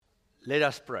Let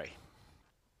us pray.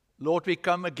 Lord, we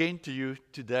come again to you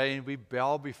today and we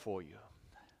bow before you.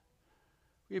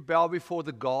 We bow before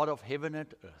the God of heaven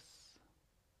and earth.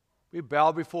 We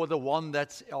bow before the one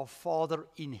that's our Father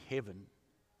in heaven.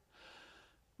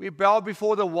 We bow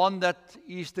before the one that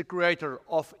is the creator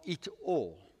of it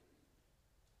all.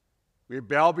 We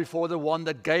bow before the one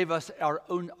that gave us our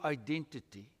own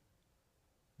identity.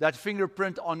 That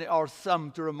fingerprint on our thumb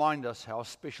to remind us how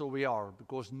special we are,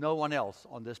 because no one else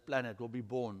on this planet will be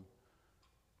born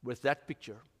with that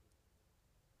picture.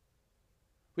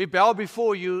 We bow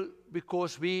before you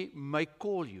because we may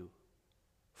call you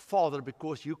Father,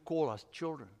 because you call us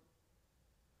children.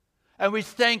 And we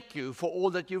thank you for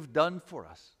all that you've done for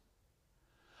us.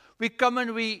 We come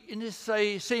and we, in a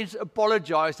sense,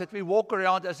 apologize that we walk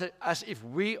around as if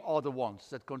we are the ones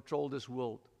that control this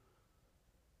world.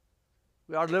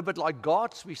 We are a little bit like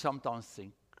gods, we sometimes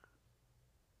think.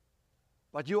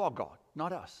 But you are God,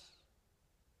 not us.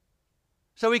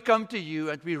 So we come to you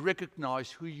and we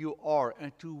recognize who you are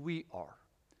and who we are.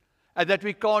 And that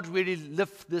we can't really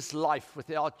live this life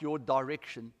without your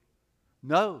direction.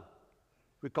 No,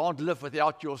 we can't live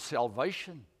without your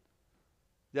salvation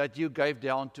that you gave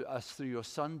down to us through your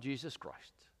Son, Jesus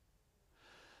Christ.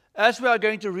 As we are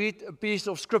going to read a piece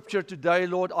of Scripture today,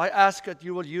 Lord, I ask that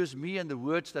you will use me and the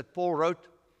words that Paul wrote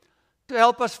to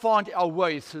help us find our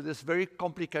way through this very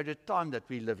complicated time that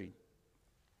we live in.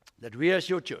 That we as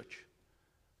your church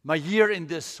may hear in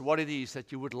this what it is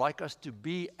that you would like us to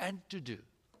be and to do.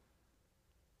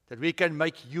 That we can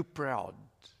make you proud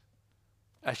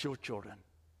as your children.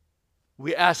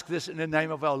 We ask this in the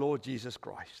name of our Lord Jesus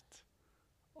Christ.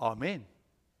 Amen.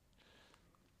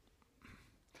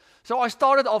 So I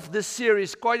started off this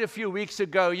series quite a few weeks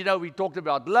ago. You know, we talked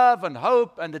about love and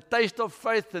hope and the taste of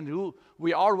faith and who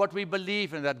we are, what we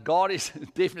believe, and that God is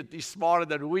definitely smarter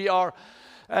than we are.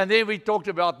 And then we talked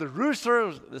about the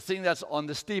rooster, the thing that's on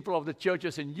the steeple of the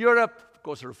churches in Europe,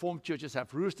 because Reformed churches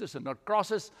have roosters and not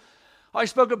crosses. I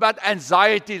spoke about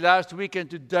anxiety last week, and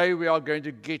today we are going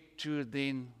to get to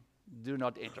then do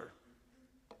not enter.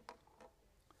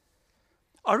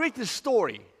 I read this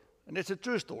story, and it's a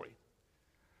true story,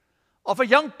 of a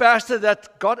young pastor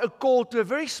that got a call to a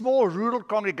very small rural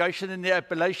congregation in the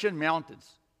Appalachian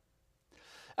Mountains.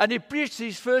 And he preached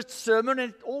his first sermon,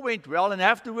 and it all went well. And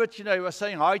afterwards, he was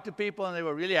saying hi to people, and they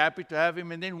were really happy to have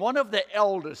him. And then one of the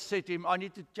elders said to him, I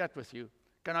need to chat with you.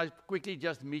 Can I quickly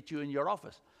just meet you in your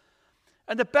office?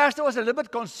 And the pastor was a little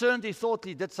bit concerned. He thought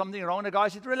he did something wrong. The guy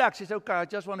said, relax. He said, okay, I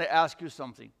just want to ask you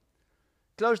something.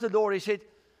 Closed the door. He said,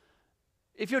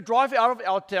 if you drive out of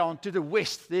our town to the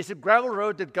west, there's a gravel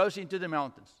road that goes into the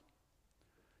mountains.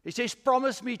 He says,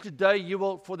 promise me today you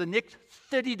will, for the next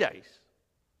 30 days,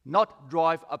 not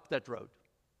drive up that road.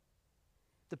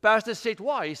 The pastor said,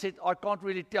 why? He said, I can't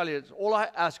really tell you. It's all I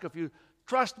ask of you.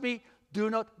 Trust me, do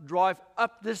not drive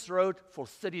up this road for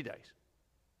 30 days.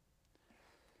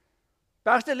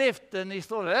 Pastor left, and he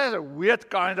thought, that's a weird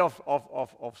kind of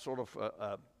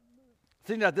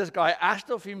thing that this guy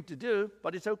asked of him to do,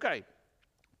 but it's okay.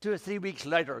 2 or 3 weeks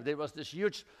later, there was this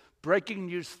huge breaking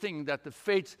news thing that the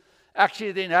feds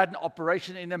actually then had an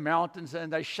operation in the mountains,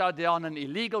 and they shut down an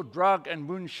illegal drug and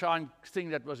moonshine thing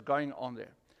that was going on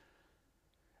there.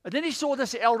 And then he saw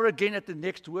this elder again at the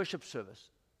next worship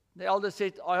service. The elder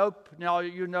said, I hope now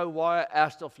you know why I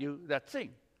asked of you that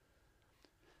thing.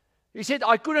 He said,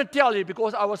 I couldn't tell you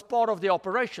because I was part of the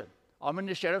operation. I'm in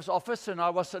the sheriff's office, and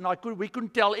we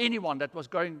couldn't tell anyone that was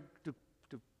going to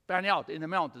pan out in the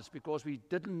mountains because we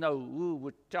didn't know who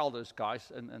would tell those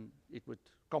guys, and it would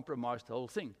compromise the whole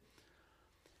thing.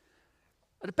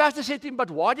 And the pastor said to him, but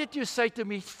why did you say to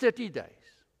me 30 days?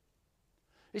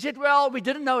 He said, well, we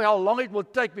didn't know how long it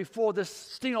would take before this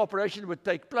sting operation would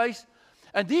take place,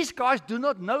 and these guys do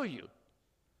not know you.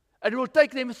 And it will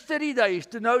take them 30 days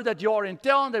to know that you are in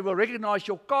town. They will recognize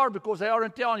your car because they are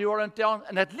in town, you are in town.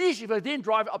 And at least if they didn't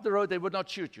drive up the road, they would not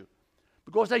shoot you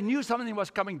because they knew something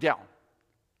was coming down.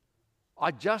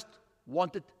 I just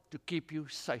wanted to keep you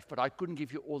safe, but I couldn't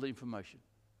give you all the information.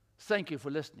 Thank you for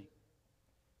listening.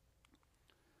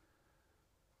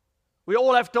 We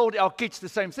all have told our kids the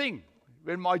same thing.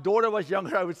 When my daughter was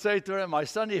younger, I would say to her, my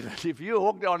son, if you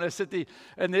walk down a city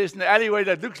and there's an alleyway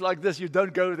that looks like this, you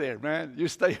don't go there, man. You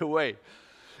stay away.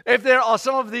 If there are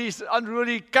some of these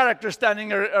unruly characters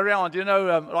standing around,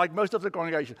 like most of the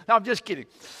congregation. No, I'm just kidding.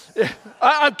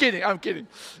 I'm kidding.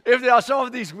 If there are some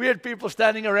of these weird people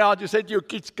standing around, you say to your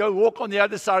kids, go walk on the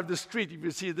other side of the street if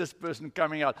you see this person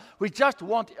coming out. We just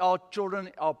want our children,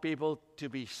 our people to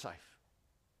be safe.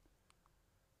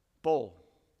 Paul.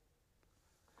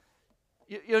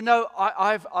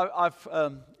 I've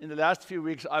in the last few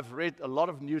weeks, I've read a lot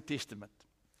of New Testament.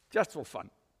 just for fun.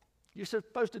 You're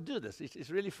supposed to do this. It's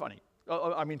really funny.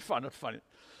 I mean fun, not funny.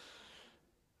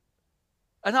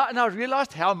 And I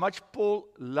realized how much Paul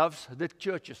loves the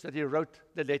churches that he wrote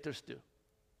the letters to.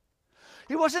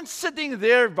 He wasn't sitting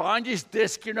there behind his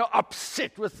desk,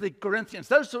 upset with the Corinthians.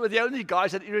 Those were the only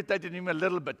guys that irritated him a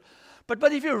little bit.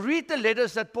 But if you read the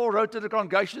letters that Paul wrote to the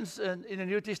congregations in the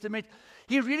New Testament,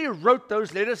 he really wrote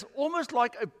those letters almost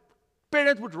like a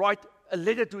parent would write a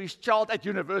letter to his child at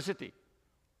university.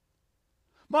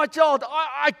 My child,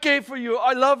 I care for you.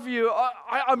 I love you.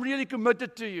 I'm really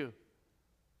committed to you.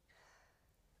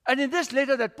 And in this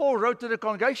letter that Paul wrote to the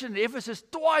congregation in Ephesus,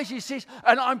 twice he says,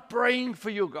 and I'm praying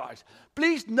for you guys.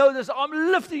 Please know this, I'm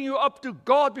lifting you up to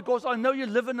God because I know you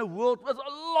live in a world with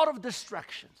a lot of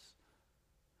distractions.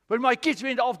 When my kids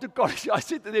went off to college, I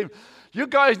said to them, you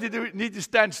guys need to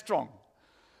stand strong.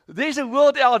 There's a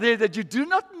world out there that you do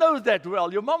not know that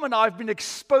well. Your mom and I have been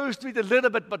exposed to it a little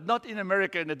bit, but not in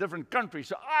America, in a different country.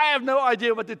 So I have no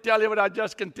idea what to tell you, but I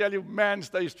just can tell you, man,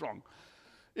 stay strong.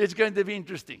 It's going to be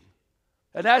interesting.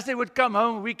 And as they would come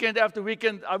home weekend after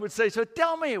weekend, I would say, so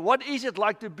tell me, what is it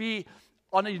like to be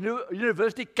on a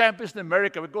university campus in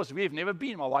America? Because we've never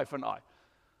been, my wife and I.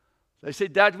 They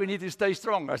said, Dad, we need to stay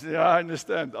strong. I said, yeah, I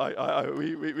understand.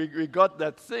 We got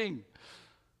that thing.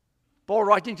 Paul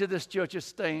writing to this church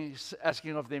is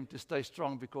asking of them to stay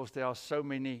strong because there are so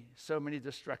many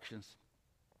distractions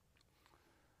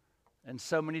and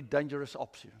so many dangerous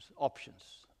options.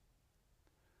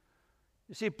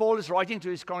 You see, Paul is writing to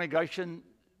his congregation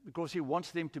because he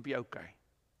wants them to be okay.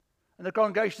 And the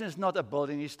congregation is not a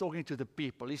building. He's talking to the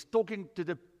people. He's talking to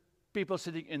the people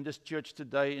sitting in this church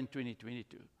today in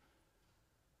 2022.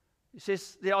 He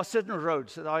says, there are certain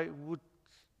roads that I would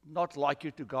not like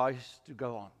you guys to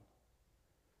go on.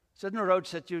 Certain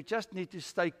roads that you just need to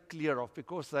stay clear of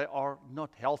because they are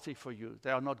not healthy for you.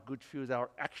 They are not good for you. They are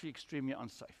actually extremely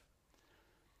unsafe.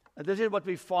 And this is what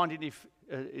we find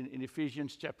in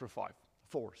Ephesians chapter 4,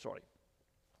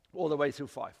 all the way through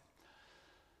 5.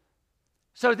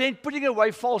 So then, putting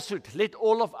away falsehood, let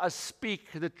all of us speak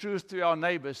the truth to our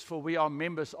neighbors, for we are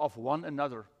members of one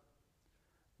another.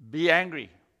 Be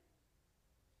angry,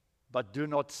 but do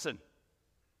not sin.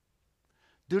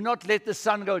 Do not let the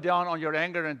sun go down on your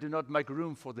anger, and do not make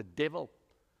room for the devil.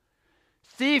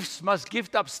 Thieves must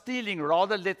give up stealing,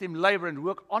 rather let them labor and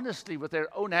work honestly with their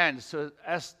own hands, so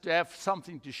as to have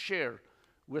something to share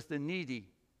with the needy.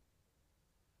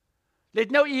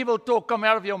 Let no evil talk come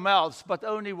out of your mouths, but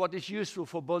only what is useful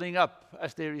for building up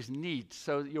as there is need,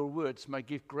 so that your words may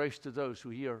give grace to those who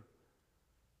hear.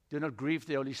 Do not grieve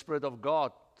the Holy Spirit of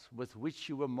God, with which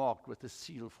you were marked with the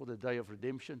seal for the day of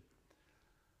redemption.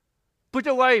 Put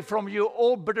away from you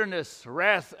all bitterness,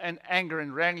 wrath, and anger,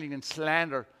 and wrangling, and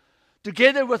slander,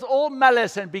 together with all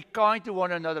malice, and be kind to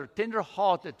one another,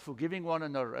 tender-hearted, forgiving one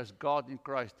another, as God in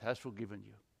Christ has forgiven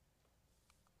you.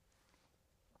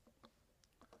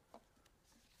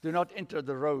 Do not enter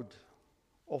the road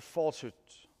of falsehood,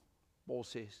 Paul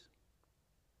says.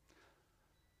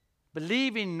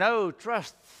 Believe in, know,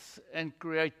 trust, and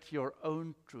create your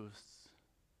own truth.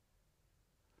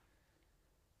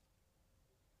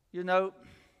 You know,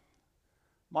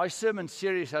 my sermon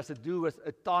series has to do with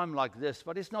a time like this,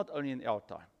 but it's not only in our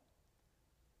time.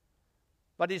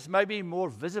 But it's maybe more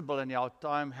visible in our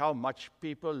time how much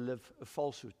people live a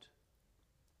falsehood.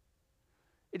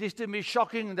 It is to me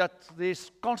shocking that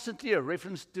there's constantly a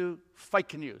reference to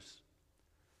fake news,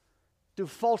 to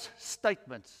false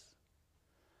statements.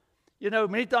 You know,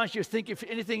 many times you think if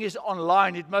anything is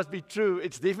online, it must be true.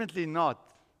 It's definitely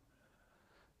not.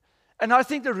 And I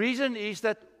think the reason is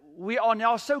that we are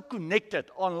now so connected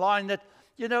online that,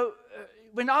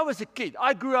 when I was a kid,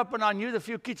 I grew up and I knew the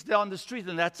few kids down the street,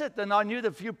 and that's it. And I knew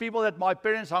the few people that my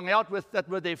parents hung out with that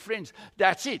were their friends.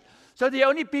 That's it. So the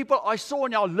only people I saw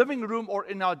in our living room or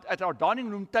at our dining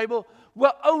room table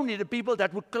were only the people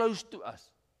that were close to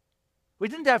us. We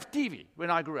didn't have TV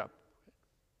when I grew up.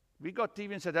 We got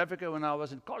TV in South Africa when I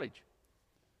was in college.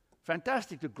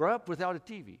 Fantastic to grow up without a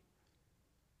TV.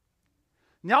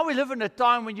 Now we live in a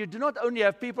time when you do not only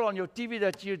have people on your TV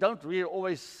that you don't really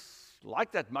always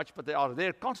like that much, but they are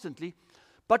there constantly,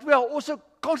 but we are also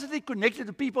constantly connected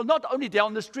to people, not only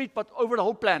down the street, but over the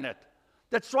whole planet,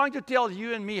 that's trying to tell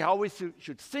you and me how we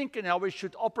should think and how we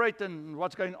should operate and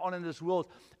what's going on in this world.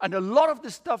 And a lot of the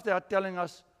stuff they are telling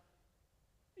us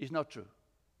is not true.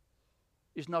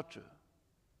 It's not true.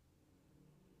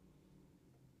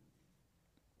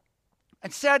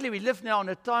 And sadly, we live now in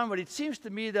a time where it seems to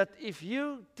me that if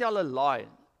you tell a lie,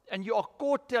 and you are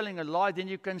caught telling a lie, then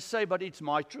you can say, but it's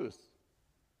my truth.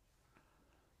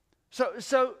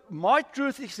 So my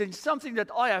truth is in something that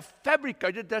I have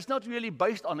fabricated that's not really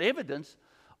based on evidence.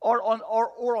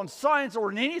 or on science or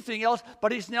on anything else,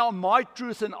 but it's now my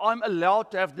truth, and I'm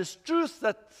allowed to have this truth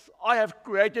that I have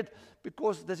created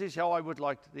because this is how I would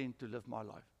like then to live my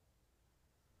life.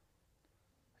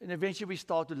 And eventually we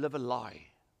start to live a lie.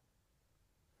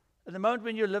 At the moment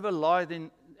when you live a lie,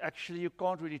 then actually you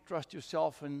can't really trust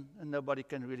yourself, and nobody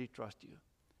can really trust you.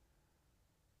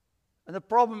 And the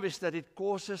problem is that it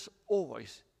causes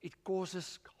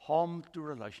harm to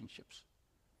relationships.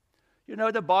 You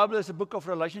know, the Bible is a book of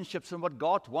relationships, and what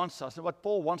God wants us, and what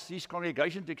Paul wants his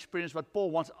congregation to experience, what Paul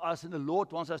wants us and the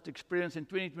Lord wants us to experience in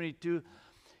 2022,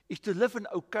 is to live an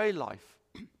okay life.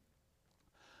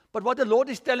 But what the Lord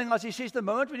is telling us, He says, the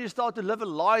moment when you start to live a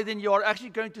lie, then you are actually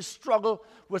going to struggle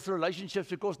with relationships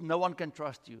because no one can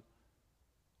trust you.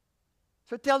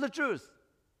 So tell the truth.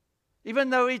 Even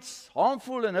though it's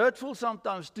harmful and hurtful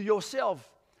sometimes to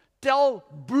yourself, tell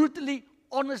brutally,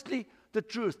 honestly the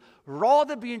truth.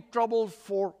 Rather be in trouble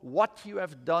for what you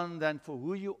have done than for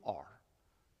who you are.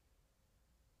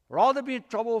 Rather be in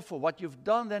trouble for what you've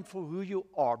done than for who you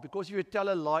are. Because if you tell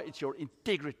a lie, it's your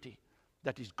integrity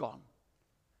that is gone.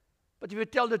 But if you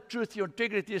tell the truth, your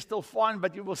integrity is still fine,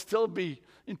 but you will still be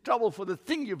in trouble for the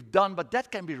thing you've done, but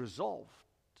that can be resolved.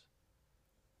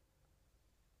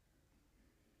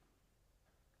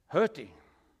 Hurting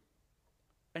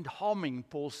and harming,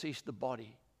 Paul says, the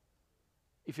body,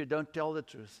 if you don't tell the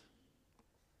truth.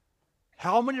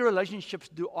 How many relationships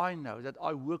do I know that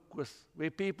I work with where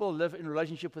people live in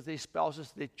relationship with their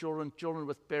spouses, their children, children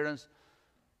with parents,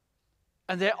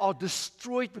 and they are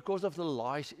destroyed because of the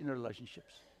lies in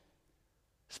relationships?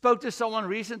 Spoke to someone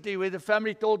recently where the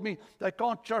family told me they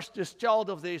can't trust this child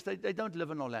of theirs. They don't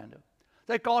live in Orlando.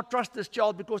 They can't trust this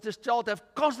child because this child have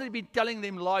constantly been telling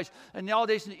them lies. And now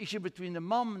there's an issue between the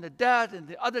mom and the dad and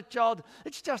the other child.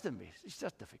 It's just a mess. It's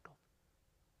just difficult.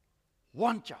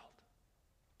 One child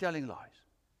telling lies,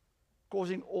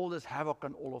 causing all this havoc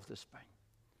and all of this pain.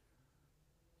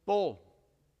 Paul,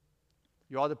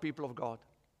 you are the people of God.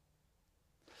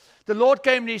 The Lord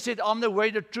came and He said, I'm the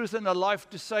way, the truth, and the life,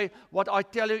 to say what I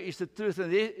tell you is the truth.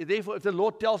 And therefore, if the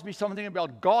Lord tells me something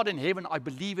about God in heaven, I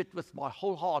believe it with my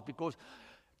whole heart. Because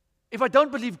if I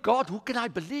don't believe God, who can I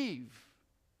believe?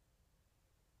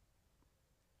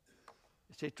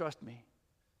 He said, trust me.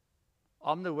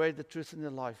 I'm the way, the truth, and the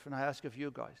life. And I ask of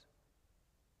you guys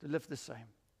to live the same.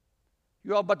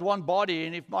 You are but one body,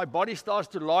 and if my body starts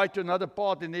to lie to another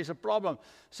part, then there's a problem.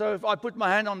 So if I put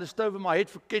my hand on the stove and my head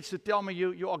for kids to tell me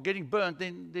you are getting burnt,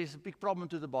 then there's a big problem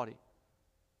to the body.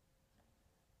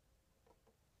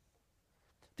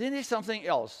 Then there's something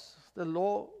else, the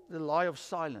lie of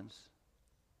silence.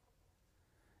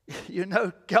 You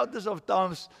know, countless of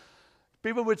times,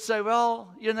 people would say,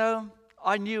 well, you know,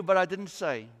 I knew, but I didn't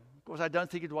say, because I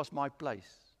don't think it was my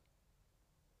place.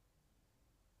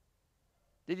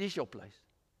 It is your place.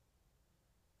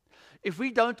 If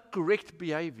we don't correct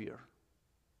behavior,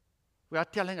 we are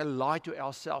telling a lie to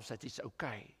ourselves that it's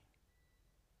okay.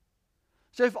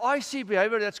 So if I see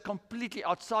behavior that's completely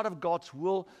outside of God's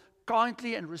will,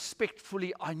 kindly and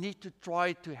respectfully, I need to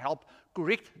try to help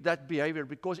correct that behavior,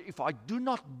 because if I do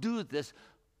not do this,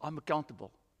 I'm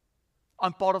accountable.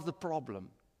 I'm part of the problem.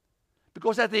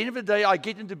 Because at the end of the day, I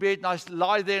get into bed and I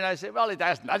lie there and I say, well, it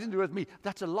has nothing to do with me.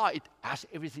 That's a lie. It has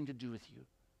everything to do with you.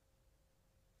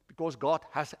 Because God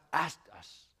has asked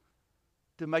us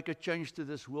to make a change to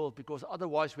this world, because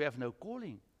otherwise we have no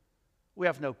calling. We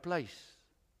have no place.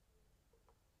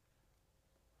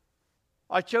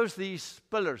 I chose these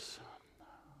pillars.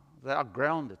 They are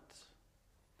grounded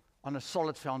on a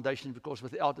solid foundation, because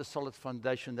without a solid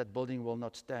foundation, that building will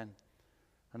not stand.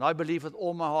 And I believe with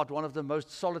all my heart, one of the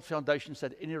most solid foundations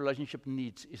that any relationship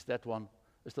needs is the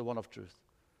one of truth.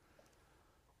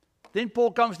 Then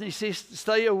Paul comes and he says,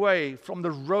 stay away from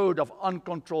the road of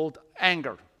uncontrolled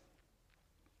anger.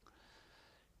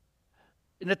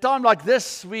 In a time like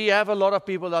this, we have a lot of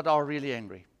people that are really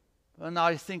angry. And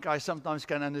I think I sometimes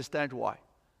can understand why.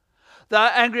 They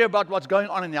are angry about what's going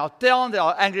on in our town. They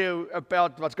are angry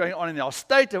about what's going on in our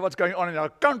state, what's going on in our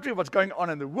country, what's going on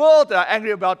in the world. They are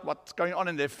angry about what's going on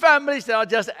in their families. They are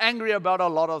just angry about a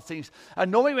lot of things.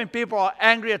 And normally when people are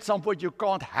angry, at some point you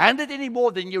can't handle it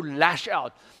anymore, then you lash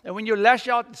out. And when you lash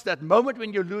out, it's that moment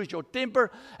when you lose your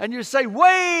temper and you say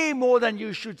way more than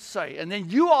you should say. And then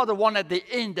you are the one at the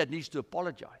end that needs to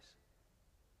apologize.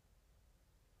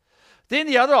 Then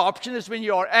the other option is, when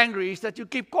you are angry, is that you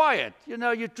keep quiet. You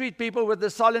know, you treat people with the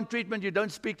silent treatment. You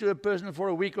don't speak to a person for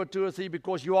a week or two or three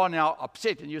because you are now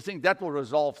upset and you think that will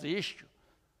resolve the issue.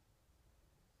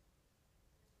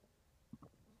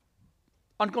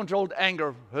 Uncontrolled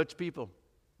anger hurts people.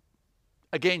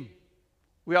 Again,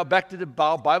 We are back to the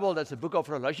Bible. That's a book of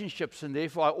relationships, and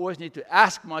therefore I always need to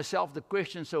ask myself the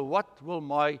question, so what will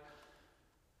my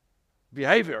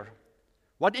behavior,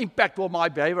 what impact will my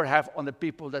behavior have on the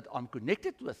people that I'm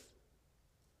connected with?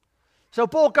 So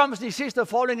Paul comes and he says the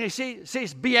following, he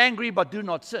says, be angry but do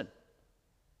not sin.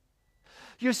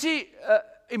 You see,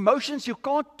 emotions, you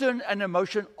can't turn an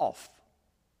emotion off.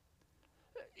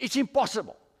 It's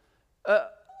impossible.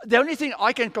 The only thing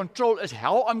I can control is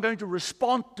how I'm going to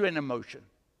respond to an emotion.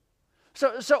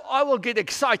 So I will get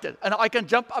excited, and I can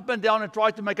jump up and down and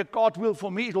try to make a cartwheel.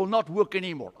 For me, it will not work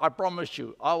anymore. I promise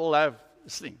you, I will have a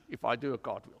sling if I do a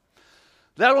cartwheel.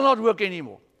 That will not work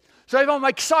anymore. So if I'm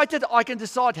excited, I can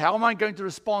decide how am I going to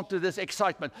respond to this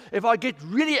excitement. If I get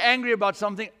really angry about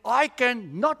something, I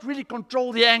can not really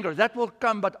control the anger. That will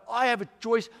come, but I have a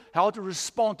choice how to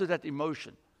respond to that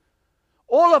emotion.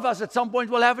 All of us at some point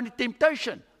will have a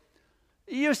temptation.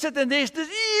 You sit and there's this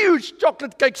huge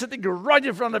chocolate cake sitting right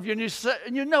in front of you,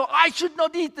 and you know, I should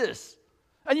not eat this.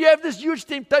 And you have this huge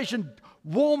temptation,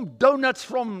 warm donuts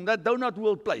from that donut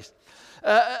world place.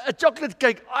 A chocolate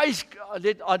cake, I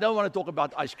don't want to talk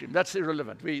about ice cream. That's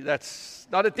irrelevant. That's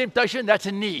not a temptation, that's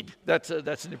a need. That's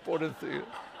an important thing.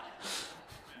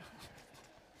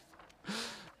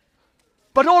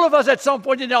 But all of us at some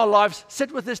point in our lives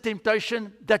sit with this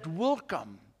temptation that will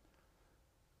come.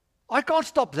 I can't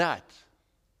stop that.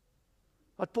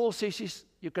 What Paul says is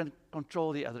you can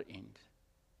control the other end.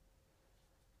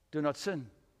 Do not sin.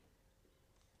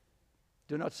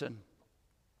 Do not sin.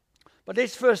 But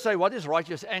let's first say, what is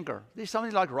righteous anger? There's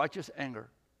something like righteous anger.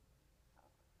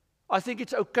 I think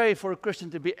it's okay for a Christian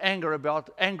to be angry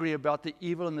about the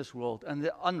evil in this world and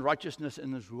the unrighteousness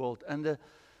in this world and the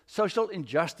social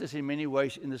injustice in many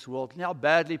ways in this world and how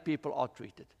badly people are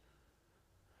treated.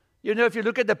 You know, if you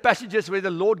look at the passages where the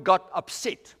Lord got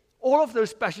upset, all of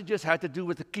those passages had to do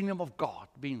with the kingdom of God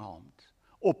being harmed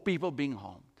or people being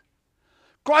harmed.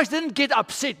 Christ didn't get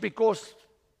upset because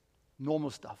normal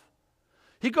stuff.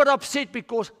 He got upset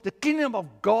because the kingdom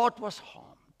of God was harmed.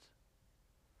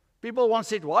 People once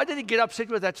said, why did he get upset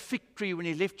with that fig tree when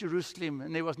he left Jerusalem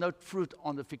and there was no fruit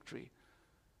on the fig tree?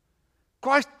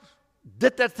 Christ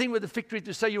did that thing with the fig tree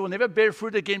to say you will never bear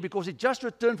fruit again because he just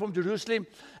returned from Jerusalem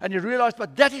and he realized,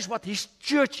 but that is what his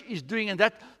church is doing, and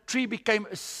that tree became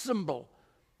a symbol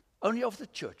only of the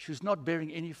church who's not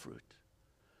bearing any fruit.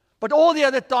 But all the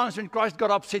other times when Christ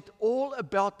got upset, all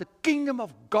about the kingdom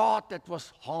of God that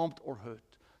was harmed or hurt,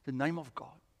 the name of God.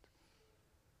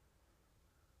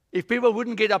 If people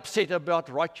wouldn't get upset about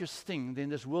righteous things, then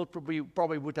this world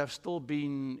probably would have still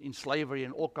been in slavery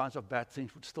and all kinds of bad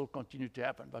things would still continue to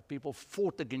happen. But people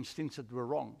fought against things that were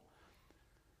wrong.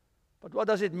 But what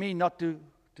does it mean not to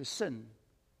sin?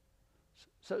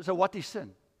 So what is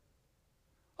sin?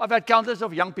 I've had countless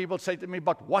of young people say to me,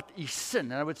 but what is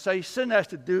sin? And I would say sin has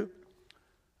to do,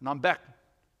 and I'm back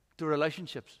to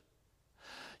relationships.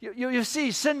 You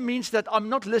see, sin means that I'm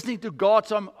not listening to God,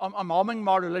 so I'm harming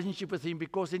my relationship with Him,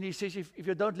 because then He says, if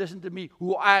you don't listen to me,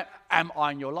 who am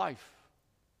I in your life?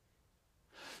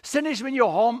 Sin is when you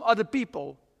harm other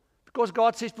people, because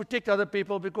God says protect other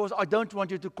people, because I don't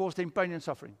want you to cause them pain and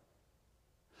suffering.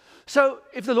 So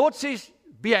if the Lord says,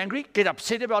 be angry, get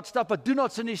upset about stuff, but do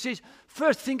not sin, He says,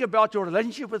 first think about your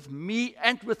relationship with me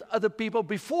and with other people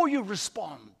before you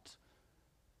respond,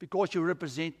 because you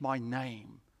represent my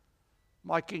name.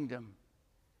 My kingdom,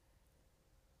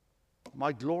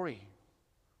 my glory.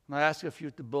 And I ask of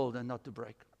you to build and not to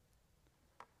break.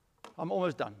 I'm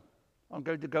almost done. I'm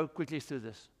going to go quickly through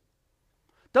this.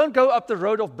 Don't go up the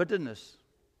road of bitterness.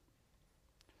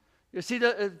 You see,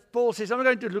 Paul says, I'm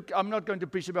not going to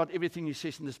preach about everything he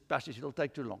says in this passage. It'll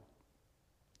take too long.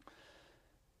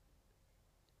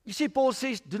 You see, Paul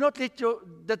says, do not let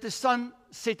that the sun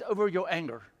set over your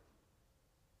anger.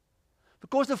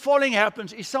 Because the following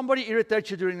happens, if somebody irritates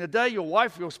you during the day, your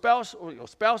wife, your spouse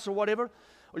or whatever,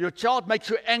 or your child makes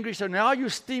you angry, so now you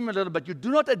steam a little bit. You do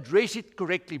not address it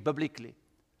correctly, biblically.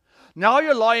 Now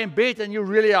you lie in bed and you're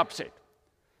really upset.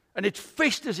 And it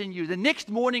festers in you. The next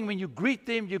morning when you greet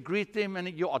them and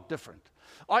you are different.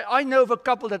 I know of a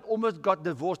couple that almost got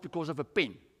divorced because of a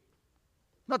pen.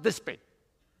 Not this pen,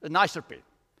 a nicer pen.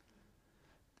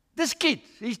 This kid,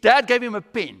 his dad gave him a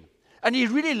pen. And he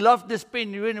really loved this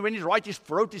pen. When he wrote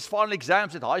his final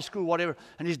exams at high school, whatever,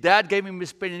 and his dad gave him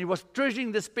this pen, and he was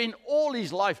treasuring this pen all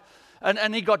his life.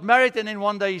 And he got married, and then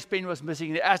one day his pen was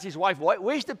missing. He asked his wife,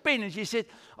 where's the pen? And she said,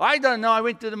 I don't know. I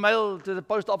went to the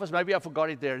post office. Maybe I forgot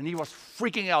it there. And he was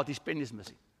freaking out. His pen is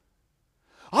missing.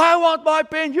 I want my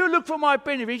pen. You look for my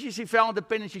pen. Eventually she found the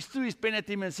pen, and she threw his pen at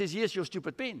him and says, here's your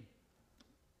stupid pen.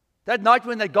 That night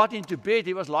when they got into bed,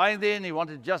 he was lying there and he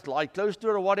wanted to just lie close to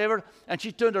her or whatever, and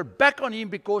she turned her back on him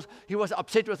because he was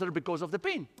upset with her because of the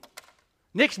pen.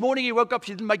 Next morning he woke up,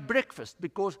 she didn't make breakfast he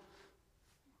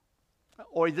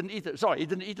didn't eat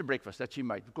the breakfast that she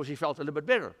made because he felt a little bit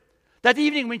better. That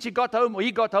evening when he got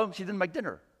home, she didn't make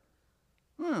dinner.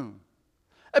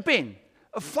 A pen,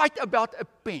 a fight about a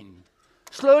pen,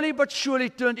 slowly but surely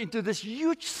turned into this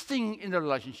huge thing in the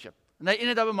relationship. And they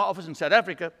ended up in my office in South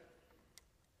Africa.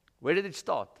 Where did it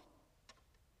start?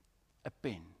 A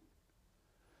pen.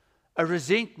 A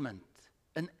resentment,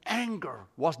 an anger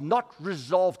was not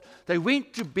resolved. They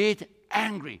went to bed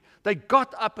angry. They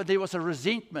got up and there was a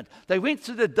resentment. They went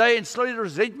through the day and slowly the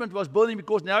resentment was building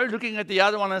because now you're looking at the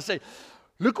other one and say,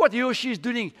 look what he or she is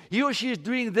doing. He or she is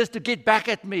doing this to get back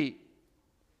at me.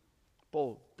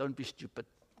 Paul, don't be stupid.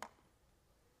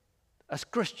 As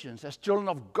Christians, as children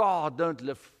of God, don't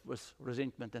live with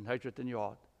resentment and hatred in your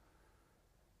heart,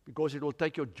 because it will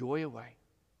take your joy away.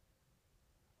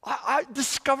 I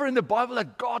discover in the Bible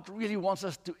that God really wants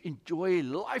us to enjoy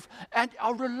life and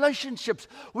our relationships.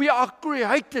 We are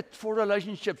created for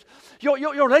relationships.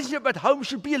 Your relationship at home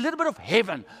should be a little bit of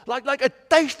heaven, like a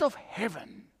taste of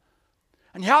heaven.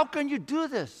 And how can you do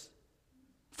this?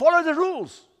 Follow the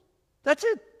rules. That's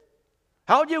it.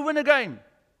 How do you win a game?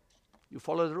 You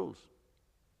follow the rules.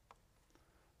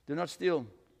 Do not steal.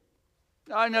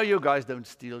 I know you guys don't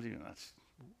steal.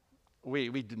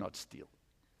 We do not steal.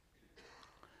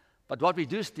 But what we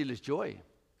do steal is joy.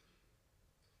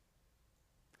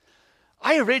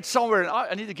 I read somewhere, and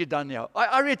I need to get done now.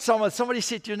 I read somewhere, somebody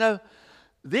said,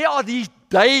 there are these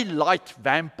daylight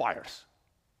vampires.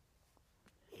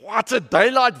 What's a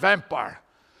daylight vampire?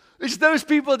 It's those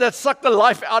people that suck the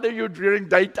life out of you during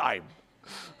daytime.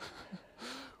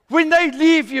 When they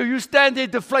leave you, you stand there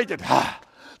deflated.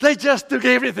 They just took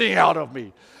everything out of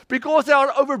me. Because they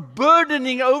are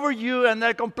overburdening over you and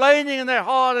they're complaining in their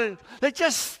heart. And they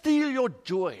just steal your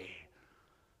joy.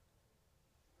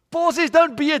 Paul says,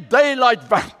 don't be a daylight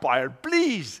vampire,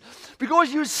 please.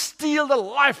 Because you steal the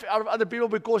life out of other people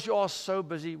because you are so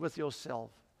busy with yourself.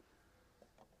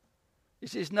 He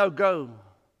says, no, go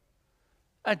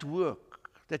and work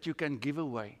that you can give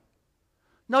away.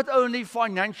 Not only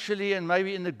financially and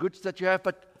maybe in the goods that you have,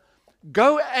 but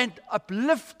go and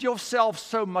uplift yourself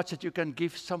so much that you can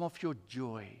give some of your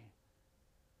joy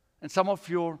and some of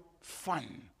your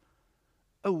fun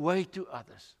away to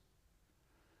others.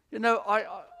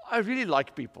 I really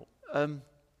like people. And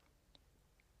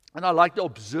I like to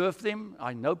observe them.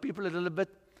 I know people a little bit.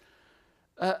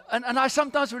 And I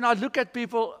sometimes, when I look at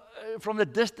people from the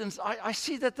distance, I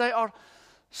see that they are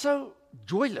so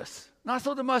joyless. And I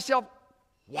thought to myself,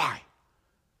 why?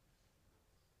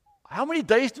 How many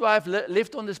days do I have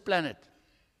left on this planet?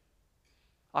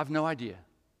 I have no idea.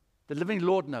 The living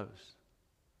Lord knows.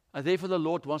 And therefore the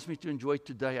Lord wants me to enjoy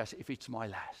today as if it's my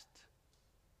last.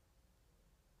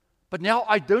 But now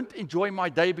I don't enjoy my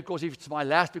day because if it's my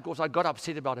last, because I got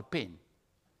upset about a pen.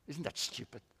 Isn't that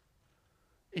stupid?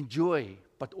 Enjoy,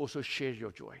 but also share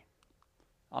your joy.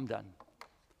 I'm done.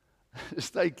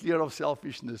 Stay clear of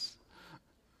selfishness.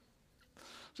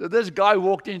 So this guy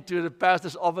walked into the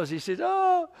pastor's office. He said,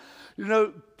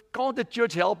 can't the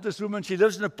church help this woman? She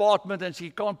lives in an apartment and she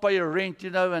can't pay her rent,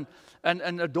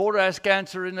 and her daughter has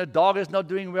cancer and her dog is not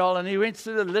doing well. And he went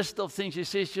through the list of things. He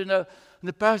says, and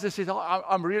the pastor said,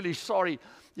 I'm really sorry.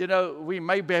 We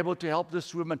may be able to help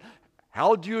this woman.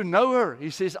 How do you know her?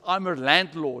 He says, I'm her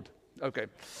landlord. Okay.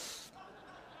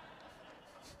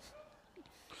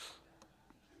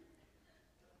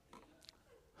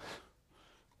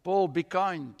 Paul, be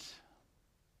kind.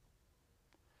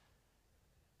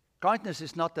 Kindness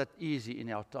is not that easy in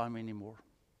our time anymore.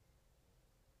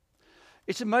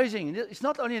 It's amazing. It's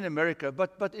not only in America,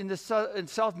 but in the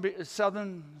South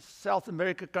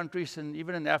America countries, and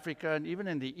even in Africa, and even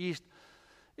in the East.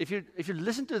 If you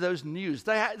listen to those news,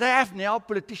 they have now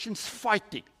politicians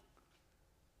fighting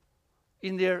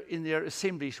in their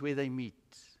assemblies where they meet.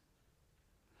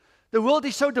 The world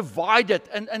is so divided,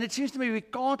 and it seems to me we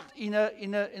can't, in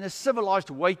a civilized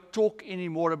way, talk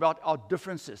anymore about our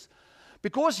differences.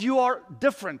 Because you are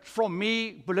different from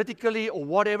me politically or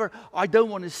whatever, I don't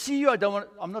want to see you.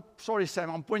 I'm not sorry, Sam,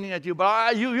 I'm pointing at you,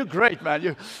 but you're great,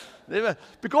 man.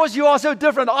 Because you are so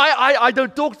different, I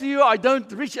don't talk to you. I don't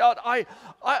reach out.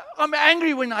 I'm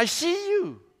angry when I see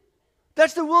you.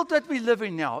 That's the world that we live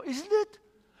in now, isn't it?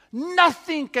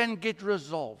 Nothing can get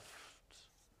resolved.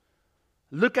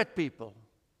 Look at people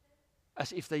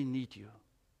as if they need you.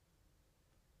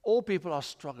 All people are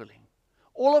struggling.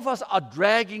 All of us are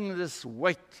dragging this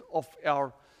weight of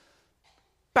our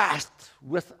past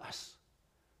with us.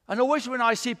 And always when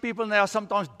I see people now,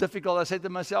 sometimes difficult, I say to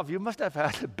myself, you must have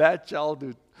had a bad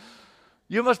childhood.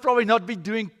 You must probably not be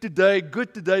doing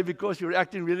good today because you're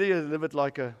acting really a little bit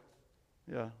like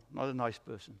not a nice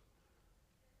person.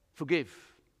 Forgive.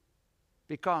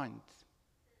 Be kind.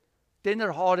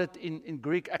 Tender-hearted in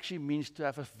Greek actually means to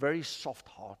have a very soft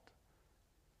heart.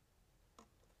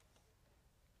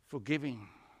 Forgiving.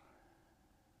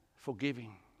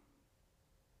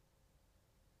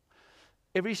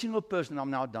 Every single person, I'm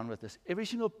now done with this, every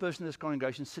single person in this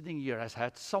congregation sitting here has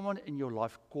had someone in your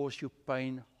life cause you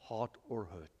pain, hurt, or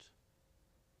hurt.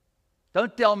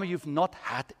 Don't tell me you've not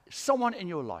had someone in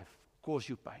your life cause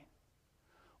you pain.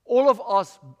 All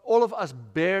of us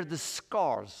bear the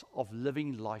scars of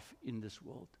living life in this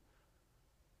world.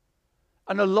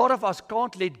 And a lot of us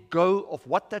can't let go of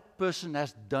what that person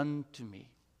has done to me,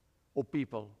 or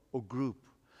people, or group.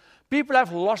 People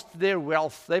have lost their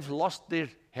wealth, they've lost their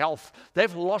health,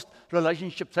 they've lost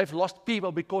relationships, they've lost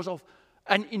people because of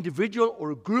an individual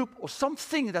or a group or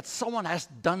something that someone has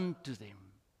done to them.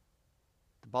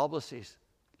 The Bible says,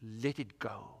 let it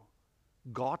go.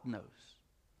 God knows.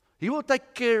 He will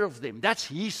take care of them. That's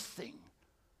His thing.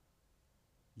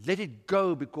 Let it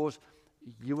go, because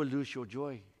you will lose your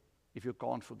joy if you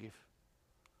can't forgive.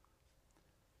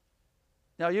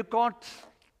 Now you can't,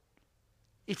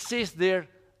 it says there,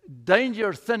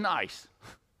 danger, thin ice.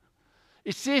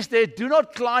 It says there, do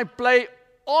not play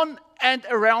on and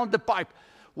around the pipe.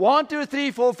 1, 2,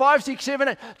 3, 4, 5, 6, 7,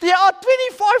 8. There are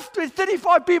 25 to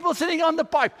 35 people sitting on the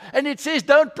pipe. And it says,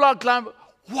 don't climb.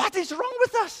 What is wrong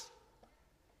with us?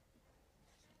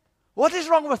 What is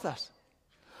wrong with us?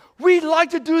 We like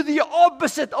to do the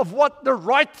opposite of what the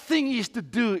right thing is to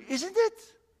do, isn't it?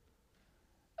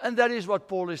 And that is what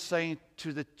Paul is saying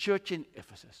to the church in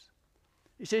Ephesus.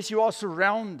 He says, you are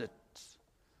surrounded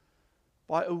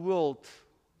by a world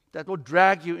that will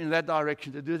drag you in that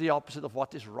direction to do the opposite of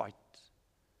what is right.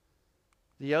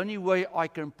 The only way I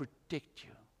can protect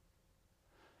you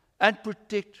and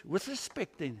protect, with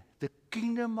respect then, the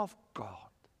kingdom of God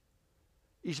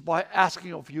is by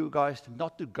asking of you guys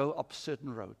not to go up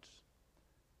certain roads,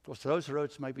 because those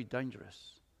roads may be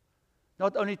dangerous.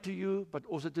 Not only to you, but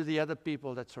also to the other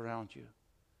people that surround you.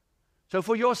 So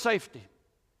for your safety,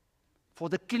 for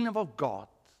the kingdom of God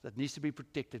that needs to be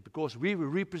protected, because we will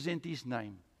represent His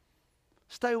name,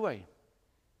 stay away.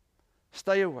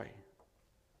 Stay away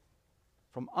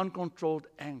from uncontrolled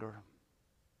anger,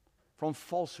 from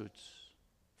falsehoods,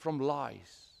 from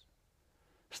lies.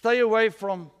 Stay away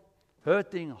from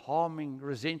hurting, harming,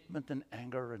 resentment and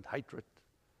anger and hatred.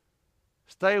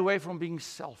 Stay away from being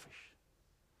selfish.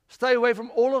 Stay away from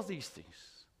all of these things.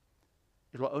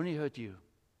 It will only hurt you,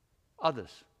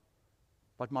 others,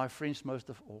 but my friends most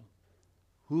of all,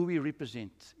 who we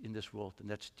represent in this world, and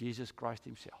that's Jesus Christ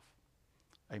Himself.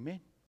 Amen.